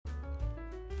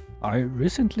I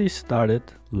recently started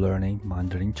learning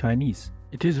Mandarin Chinese.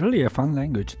 It is really a fun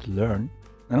language to learn,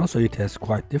 and also it has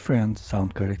quite different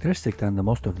sound characteristics than the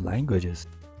most of the languages.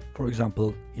 For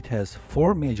example, it has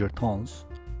 4 major tones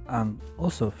and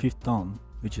also 5th tone,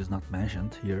 which is not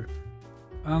mentioned here.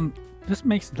 And this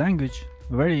makes the language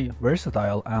very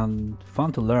versatile and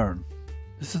fun to learn.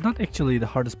 This is not actually the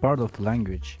hardest part of the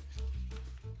language.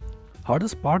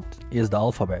 Hardest part is the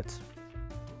alphabet.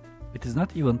 It is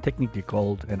not even technically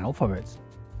called an alphabet,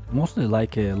 mostly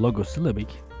like a logosyllabic,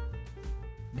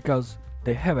 because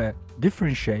they have a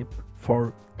different shape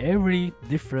for every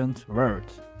different word.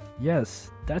 Yes,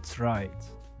 that's right.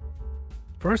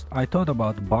 First, I thought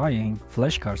about buying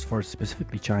flashcards for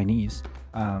specifically Chinese,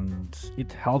 and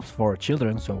it helps for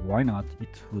children, so why not?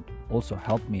 It would also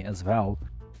help me as well.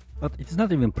 But it is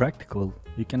not even practical.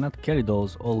 You cannot carry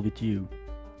those all with you.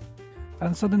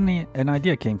 And suddenly an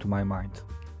idea came to my mind.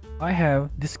 I have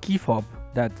this key fob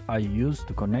that I use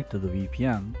to connect to the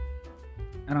VPN,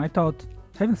 and I thought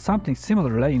having something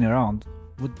similar laying around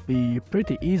would be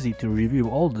pretty easy to review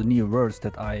all the new words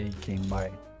that I came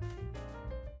by.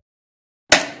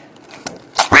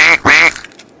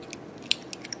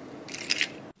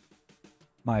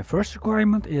 My first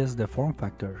requirement is the form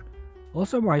factor.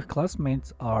 Also, my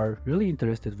classmates are really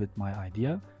interested with my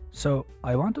idea, so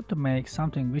I wanted to make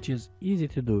something which is easy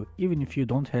to do even if you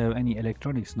don't have any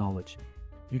electronics knowledge.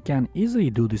 You can easily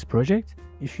do this project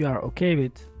if you are okay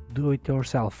with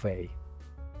do-it-yourself way.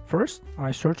 First,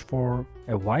 I searched for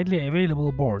a widely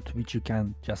available board which you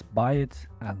can just buy it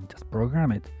and just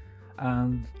program it.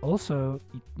 And also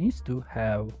it needs to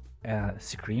have a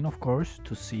screen, of course,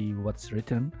 to see what's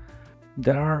written.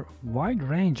 There are wide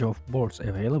range of boards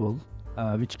available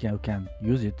which you can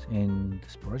use it in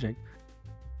this project.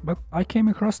 But I came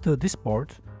across this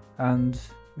board, and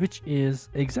which is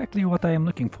exactly what I am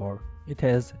looking for. It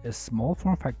has a small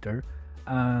form factor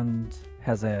and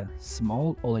has a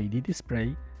small OLED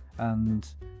display, and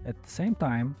at the same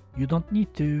time you don't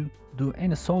need to do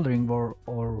any soldering or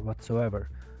whatsoever.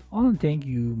 Only thing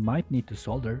you might need to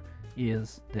solder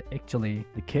is actually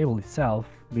the cable itself,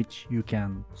 which you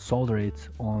can solder it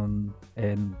on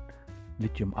a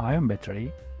lithium-ion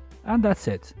battery, and that's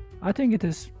it. I think it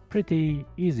is pretty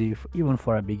easy even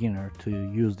for a beginner to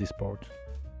use this board.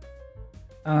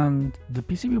 And the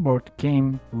PCB board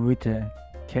came with a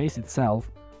case itself,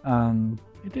 and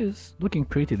it is looking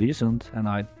pretty decent, and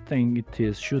I think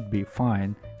should be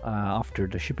fine after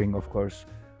the shipping, of course.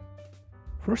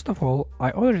 First of all,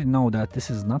 I already know that this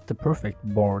is not the perfect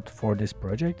board for this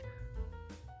project,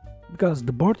 because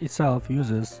the board itself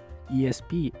uses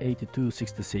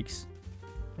ESP8266.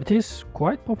 It is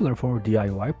quite popular for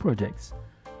DIY projects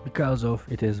because of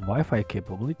its Wi-Fi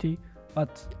capability,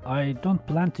 but I don't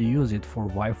plan to use it for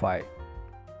Wi-Fi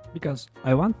because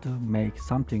I want to make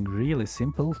something really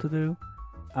simple to do,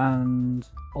 and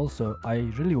also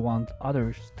I really want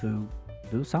others to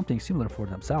do something similar for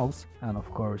themselves and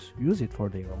of course use it for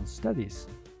their own studies.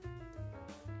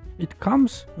 It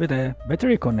comes with a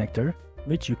battery connector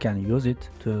which you can use it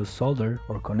to solder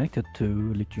or connect it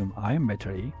to lithium-ion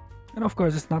battery, and of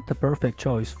course it's not the perfect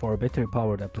choice for battery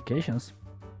powered applications,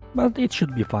 but it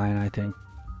should be fine, I think.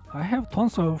 I have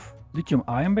tons of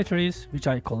lithium-ion batteries which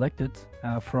I collected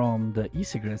from the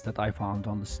e-cigarettes that I found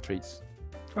on the streets.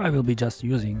 I will be just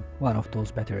using one of those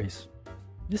batteries.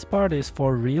 This part is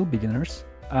for real beginners,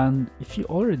 and if you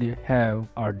already have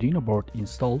Arduino board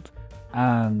installed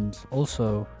and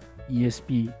also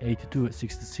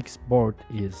ESP8266 board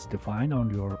is defined on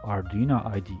your Arduino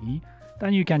IDE,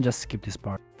 then you can just skip this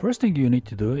part. First thing you need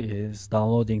to do is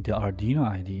downloading the Arduino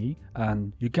IDE,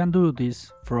 and you can do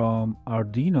this from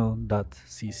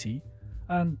arduino.cc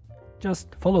and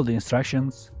just follow the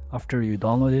instructions after you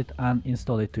download it and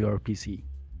install it to your PC.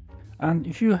 And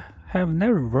if you have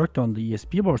never worked on the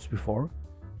ESP boards before,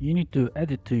 you need to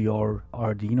add it to your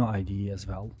Arduino IDE as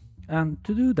well. And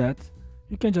to do that,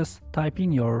 you can just type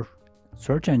in your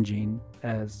search engine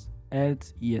as add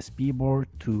ESP board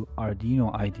to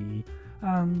Arduino IDE,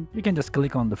 and you can just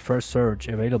click on the first search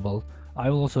available.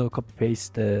 I will also copy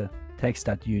paste the text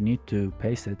that you need to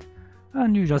paste it,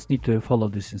 and you just need to follow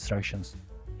these instructions.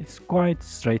 It's quite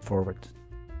straightforward.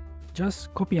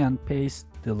 Just copy and paste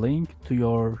the link to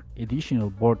your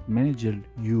additional board manager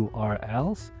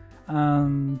URLs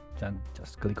and then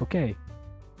just click OK.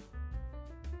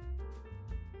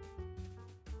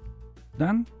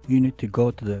 Then you need to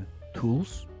go to the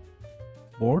Tools,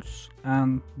 Boards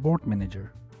and Board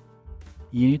Manager.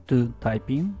 You need to type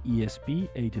in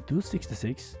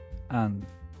ESP8266 and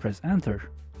press enter.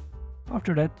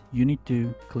 After that, you need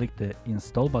to click the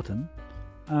install button,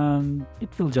 and it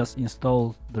will just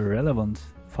install the relevant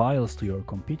files to your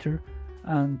computer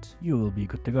and you will be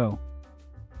good to go.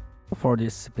 For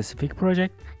this specific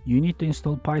project, you need to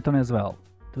install Python as well.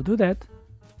 To do that,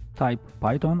 type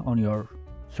Python on your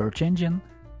search engine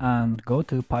and go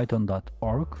to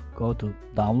python.org, go to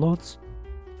downloads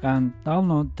and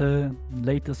download the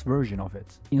latest version of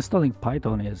it. Installing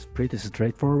Python is pretty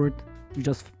straightforward, you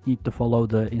just need to follow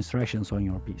the instructions on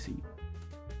your PC.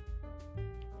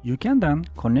 You can then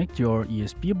connect your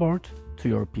USB board to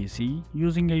your PC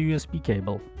using a USB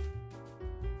cable.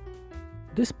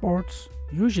 These ports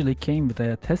usually came with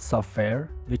a test software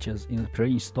which is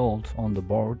pre-installed on the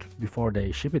board before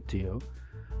they ship it to you,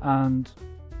 and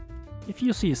if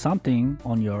you see something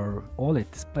on your OLED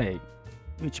display,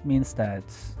 which means that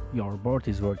your board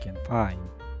is working fine.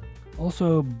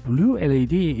 Also, blue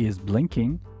LED is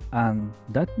blinking and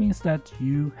that means that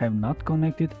you have not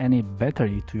connected any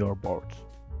battery to your board.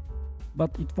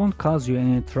 But it won't cause you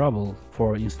any trouble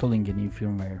for installing a new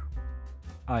firmware.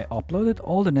 I uploaded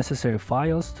all the necessary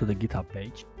files to the GitHub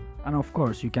page, and of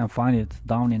course you can find it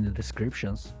down in the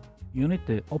descriptions. You need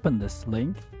to open this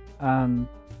link and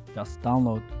just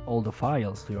download all the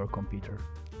files to your computer.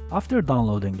 After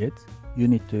downloading it, you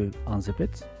need to unzip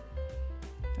it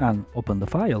and open the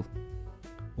file.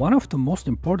 One of the most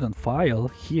important file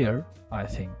here, I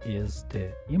think, is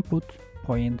the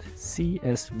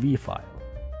input.csv file.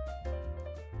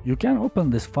 You can open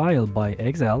this file by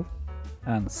Excel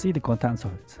and see the contents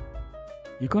of it.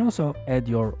 You can also add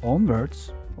your own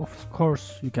words. Of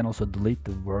course, you can also delete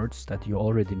the words that you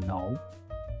already know.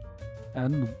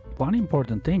 And one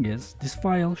important thing is, this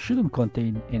file shouldn't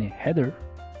contain any header,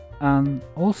 and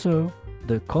also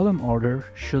the column order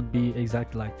should be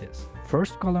exactly like this.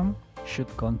 First column should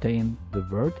contain the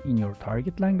word in your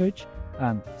target language,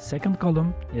 and second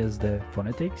column is the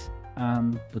phonetics,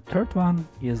 and the third one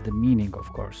is the meaning,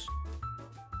 of course.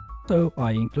 So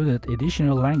I included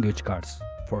additional language cards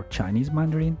for Chinese,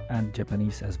 Mandarin and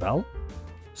Japanese as well.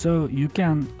 So you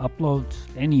can upload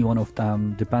any one of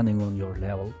them depending on your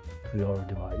level to your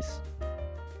device.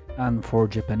 And for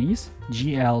Japanese,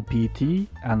 GLPT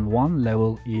and 1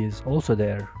 level is also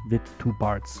there with 2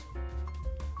 parts.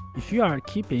 If you are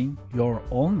keeping your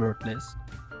own word list,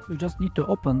 you just need to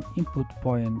open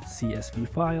input.csv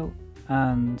file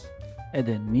and add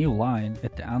a new line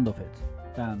at the end of it.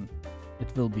 Then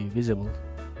it will be visible,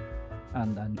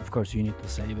 and then of course you need to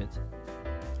save it.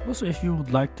 Also, if you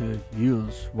would like to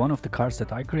use one of the cards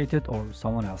that I created or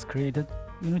someone else created,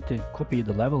 you need to copy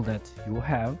the level that you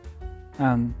have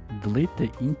and delete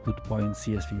the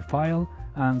input.csv file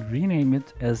and rename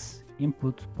it as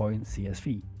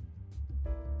input.csv.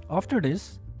 After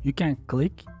this, you can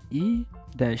click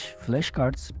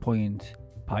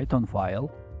e-flashcards.python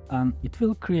file and it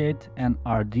will create an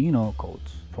Arduino code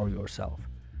for yourself,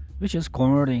 which is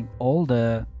converting all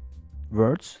the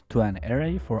words to an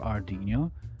array for Arduino.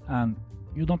 And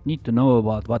you don't need to know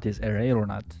about what is array or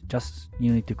not, just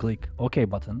you need to click OK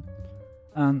button.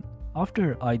 And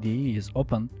after IDE is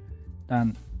open,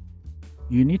 then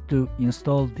you need to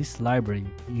install this library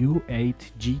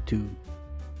U8G2.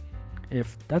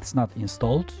 If that's not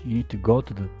installed, you need to go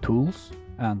to the tools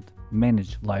and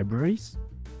manage libraries,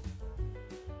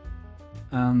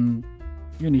 and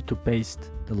you need to paste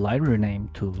the library name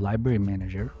to library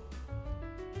manager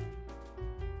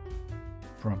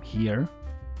from here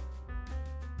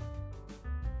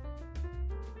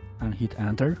and hit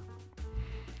enter.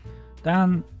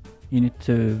 Then you need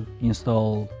to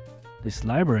install this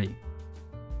library.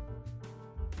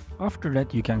 After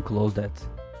that, you can close that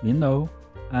window,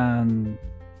 and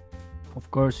of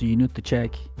course you need to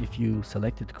check if you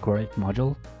selected the correct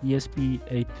module.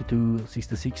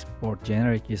 ESP8266 port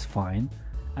generic is fine,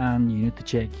 and you need to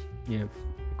check if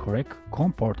the correct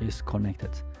COM port is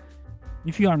connected.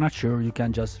 If you are not sure, you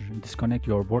can just disconnect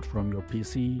your board from your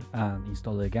PC and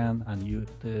install it again, and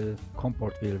the COM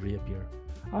port will reappear.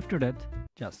 After that,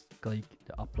 just click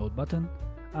the upload button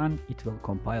and it will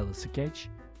compile the sketch,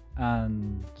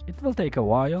 and it will take a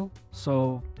while,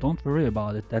 so don't worry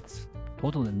about it, that's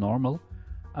totally normal.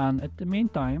 And at the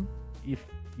meantime, if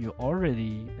you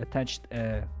already attached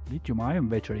a lithium-ion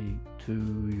battery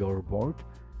to your board,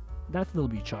 that will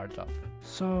be charged up.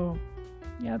 So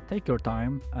yeah, take your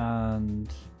time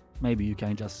and maybe you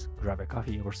can just grab a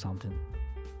coffee or something.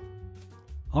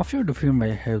 After the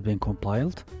firmware has been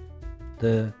compiled,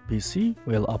 the PC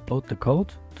will upload the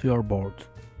code to your board.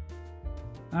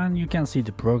 And you can see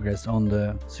the progress on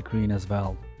the screen as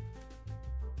well.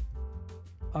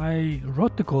 I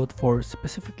wrote the code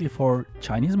specifically for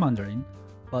Chinese Mandarin,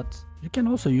 but you can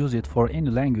also use it for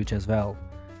any language as well.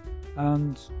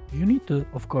 And you need to,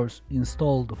 of course,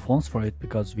 install the fonts for it,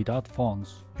 because without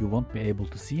fonts you won't be able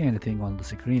to see anything on the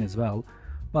screen as well.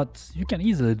 But you can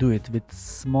easily do it with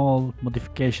small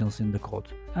modifications in the code,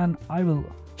 and I will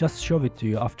just show it to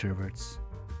you afterwards.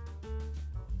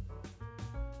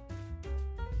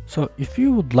 So if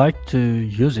you would like to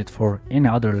use it for any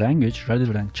other language rather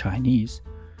than Chinese,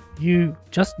 you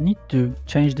just need to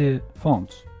change the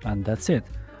font, and that's it.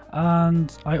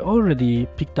 And I already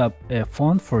picked up a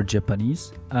font for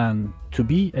Japanese, and to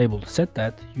be able to set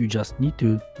that, you just need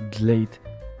to delete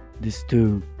these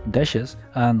two dashes,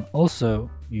 and also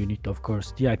you need to, of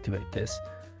course, deactivate this.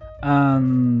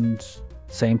 And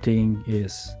same thing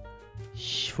is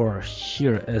for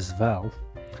here as well.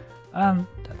 And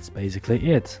that's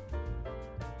basically it.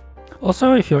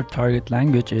 Also, if your target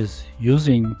language is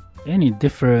using any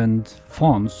different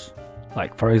fonts,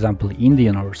 like for example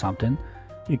Indian or something,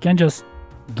 you can just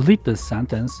delete this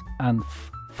sentence and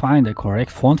find a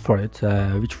correct font for it,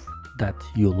 which that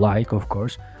you like, of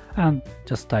course, and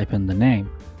just type in the name.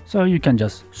 So you can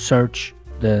just search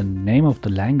the name of the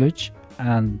language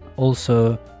and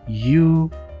also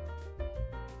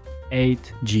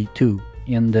U8G2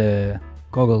 in the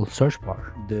Google search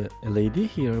bar. The LED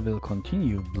here will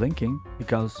continue blinking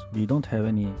because we don't have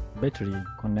any battery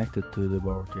connected to the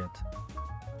board yet.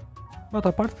 But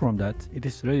apart from that, it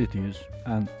is ready to use,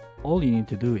 and all you need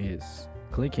to do is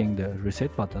clicking the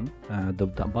reset button, the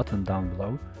button down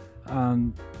below,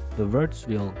 and the words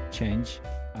will change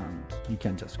and you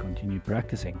can just continue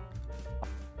practicing.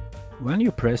 When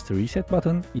you press the reset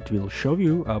button, it will show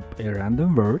you up a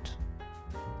random word,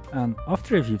 and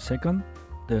after a few seconds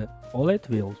the OLED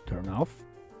will turn off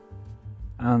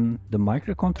and the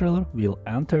microcontroller will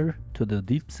enter to the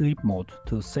deep sleep mode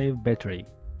to save battery.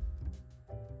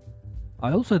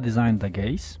 I also designed the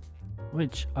case,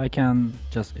 which I can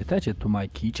just attach it to my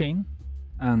keychain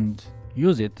and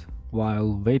use it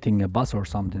while waiting a bus or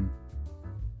something.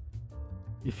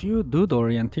 If you do the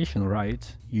orientation right,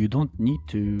 you don't need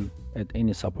to add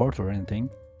any support or anything.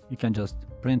 You can just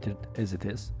print it as it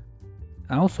is.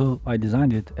 And also I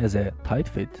designed it as a tight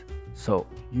fit, so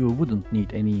you wouldn't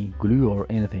need any glue or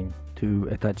anything to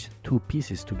attach two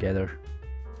pieces together.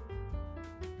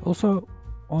 Also,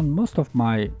 on most of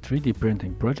my 3D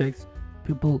printing projects,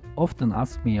 people often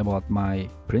ask me about my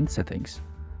print settings.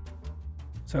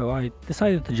 So I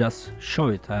decided to just show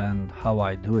it and how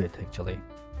I do it actually.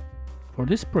 For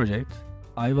this project,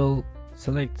 I will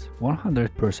select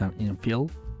 100% infill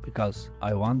because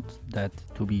I want that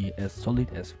to be as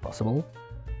solid as possible.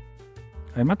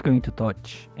 I'm not going to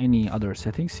touch any other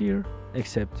settings here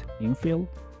except infill,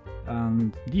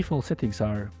 and default settings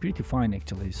are pretty fine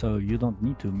actually, so you don't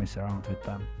need to mess around with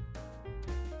them.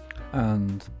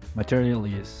 And material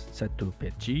is set to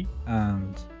PETG,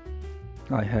 and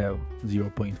I have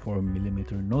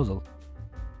 0.4mm nozzle.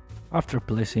 After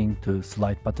placing the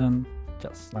slide button,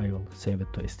 I will save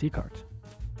it to SD card.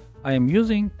 I am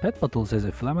using pet bottles as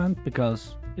a filament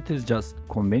because it is just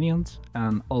convenient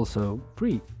and also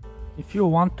free. If you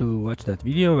want to watch that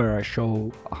video where I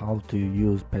show how to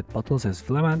use pet bottles as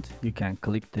filament, you can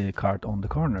click the card on the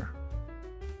corner.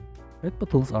 Pet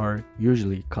bottles are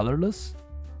usually colorless,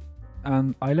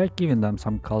 and I like giving them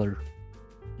some color.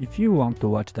 If you want to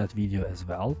watch that video as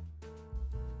well,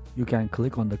 you can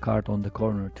click on the card on the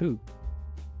corner too.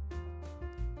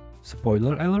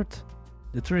 Spoiler alert,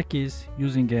 the trick is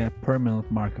using a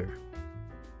permanent marker.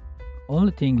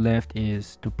 Only thing left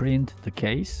is to print the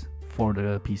case for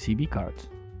the PCB card.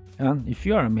 And if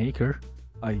you are a maker,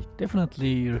 I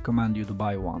definitely recommend you to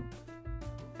buy one.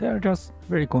 They are just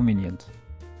very convenient.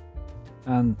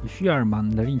 And if you are a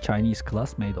Mandarin Chinese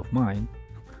classmate of mine,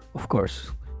 of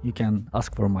course, you can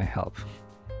ask for my help.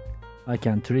 I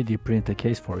can 3D print a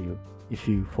case for you if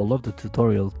you follow the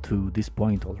tutorial to this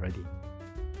point already.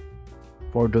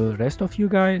 For the rest of you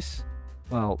guys,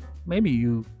 well, maybe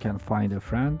you can find a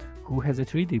friend who has a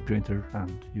 3D printer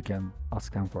and you can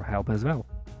ask them for help as well.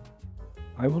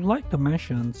 I would like to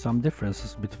mention some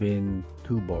differences between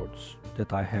two boards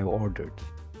that I have ordered.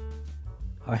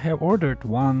 I have ordered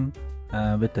one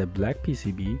with a black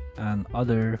PCB and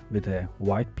other with a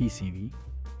white PCB.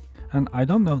 And I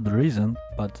don't know the reason,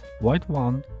 but white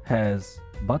one has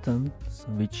buttons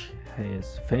which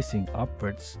is facing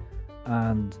upwards,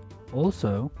 and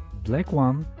also black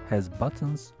one has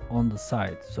buttons on the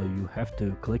side, so you have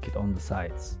to click it on the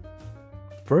sides.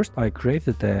 First I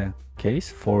created a case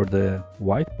for the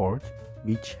white board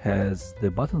which has the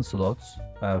button slots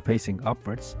facing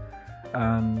upwards,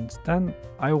 and then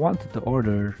I wanted to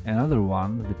order another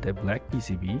one with a black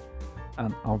PCB,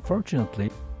 and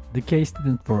unfortunately the case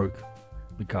didn't work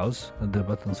because the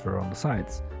buttons were on the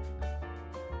sides.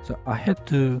 So I had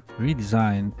to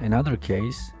redesign another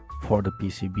case for the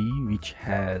PCB which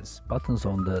has buttons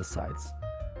on the sides.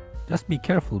 Just be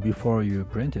careful before you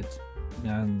print it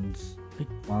and pick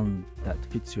one that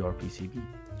fits your PCB.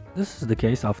 This is the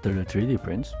case after the 3D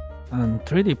print, and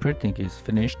 3D printing is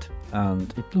finished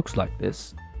and it looks like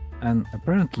this. And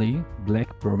apparently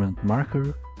black permanent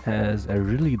marker has a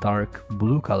really dark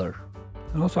blue color.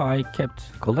 And also I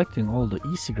kept collecting all the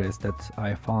e-cigarettes that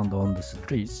I found on the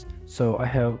streets, so I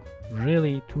have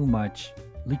really too much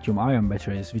lithium-ion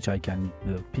batteries which I can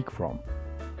pick from.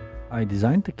 I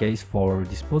designed the case for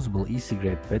disposable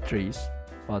e-cigarette batteries,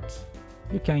 but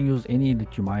you can use any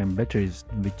lithium-ion batteries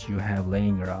which you have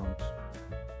laying around.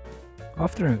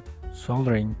 After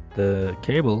soldering the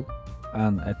cable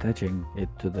and attaching it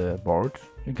to the board,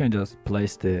 you can just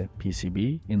place the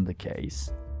PCB in the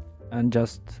case and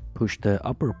just push the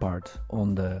upper part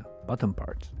on the bottom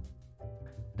part.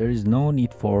 There is no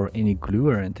need for any glue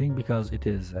or anything because it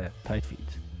is a tight fit.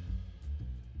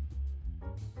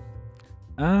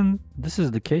 And this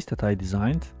is the case that I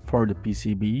designed for the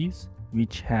PCBs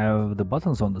which have the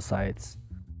buttons on the sides.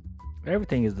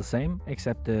 Everything is the same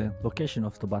except the location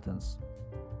of the buttons.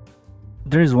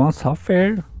 There is one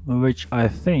software which I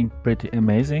think pretty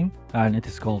amazing, and it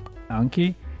is called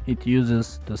Anki. It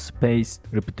uses the spaced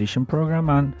repetition program,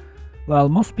 and well,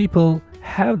 most people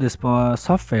have this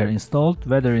software installed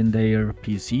whether in their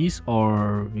PCs,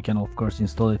 or you can of course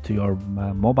install it to your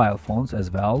mobile phones as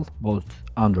well, both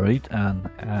Android and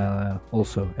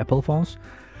also Apple phones.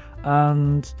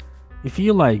 And if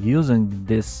you like using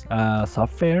this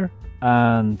software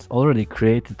and already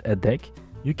created a deck,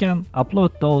 you can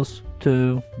upload those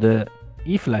to the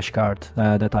e-flashcard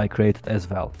that I created as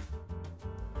well.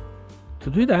 To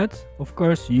do that, of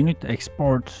course, you need to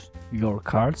export your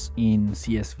cards in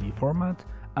CSV format,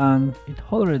 and it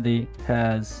already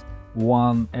has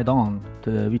one add-on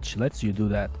which lets you do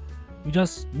that. You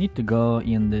just need to go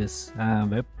in this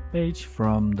web page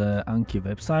from the Anki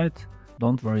website.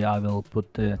 Don't worry, I will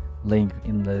put the link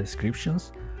in the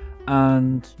descriptions.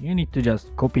 And you need to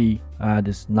just copy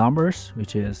these numbers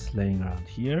which is laying around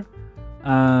here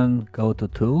and go to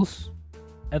Tools,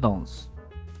 Add-ons,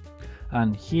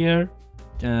 and here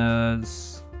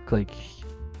just click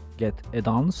Get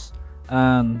Add-ons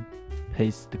and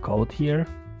paste the code here.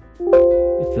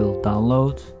 It will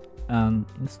download and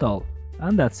install,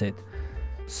 and that's it.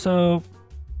 So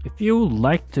if you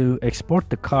like to export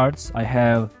the cards, I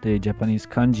have the Japanese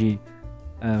kanji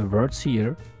words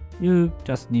here. You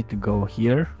just need to go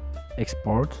here,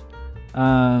 export,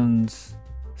 and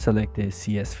select the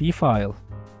CSV file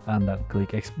and then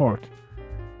click export.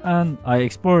 And I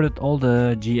exported all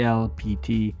the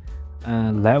GLPT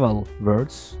level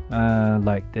words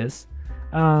like this,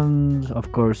 and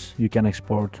of course you can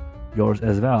export yours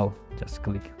as well. Just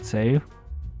click save,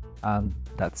 and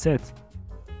that's it.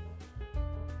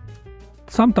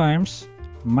 Sometimes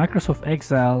Microsoft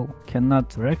Excel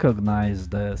cannot recognize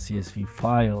the CSV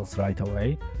files right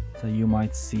away, so you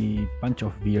might see a bunch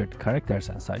of weird characters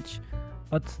and such,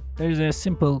 but there is a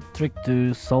simple trick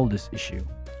to solve this issue.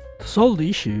 To solve the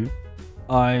issue,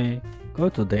 I go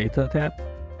to Data tab,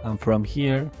 and from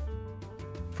here,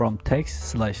 from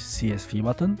Text/CSV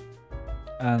button,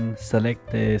 and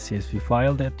select the CSV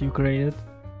file that you created,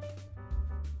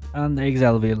 and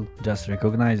Excel will just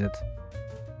recognize it.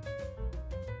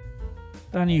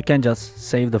 Then you can just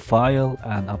save the file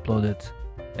and upload it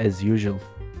as usual.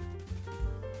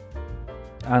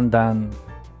 And then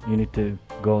you need to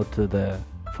go to the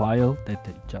file that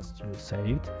you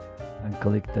saved and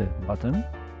click the button,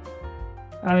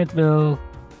 and it will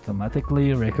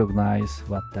automatically recognize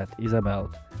what that is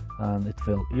about, and it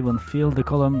will even fill the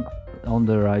column on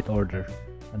the right order,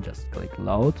 and just click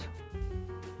load,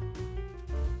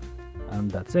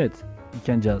 and that's it. You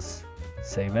can just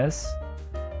save as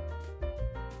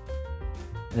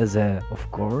a,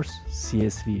 of course,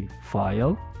 CSV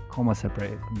file, comma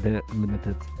separate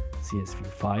delimited CSV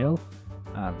file,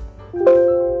 and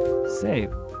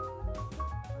save.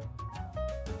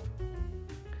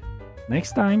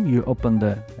 Next time you open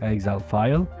the Excel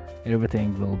file,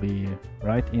 everything will be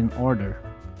right in order.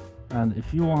 And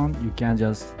if you want, you can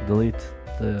just delete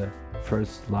the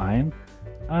first line,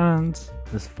 and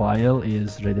this file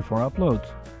is ready for upload.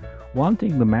 One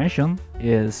thing to mention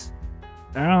is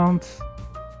around,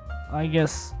 I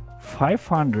guess,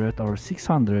 500 or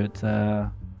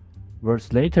 600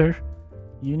 words later,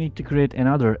 you need to create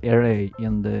another array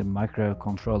in the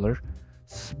microcontroller.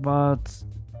 But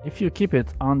if you keep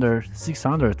it under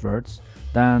 600 words,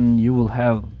 then you will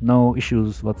have no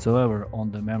issues whatsoever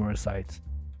on the memory side.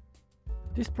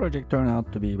 This project turned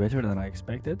out to be better than I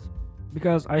expected.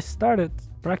 because I started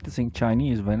practicing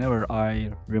Chinese whenever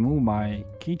I remove my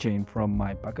keychain from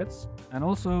my pockets, and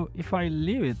also if I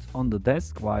leave it on the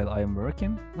desk while I am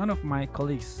working, none of my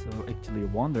colleagues actually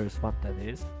wonders what that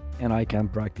is, and I can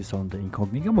practice on the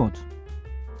incognito mode.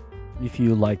 If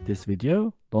you like this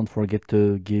video, don't forget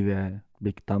to give a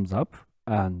big thumbs up,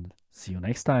 and see you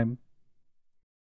next time.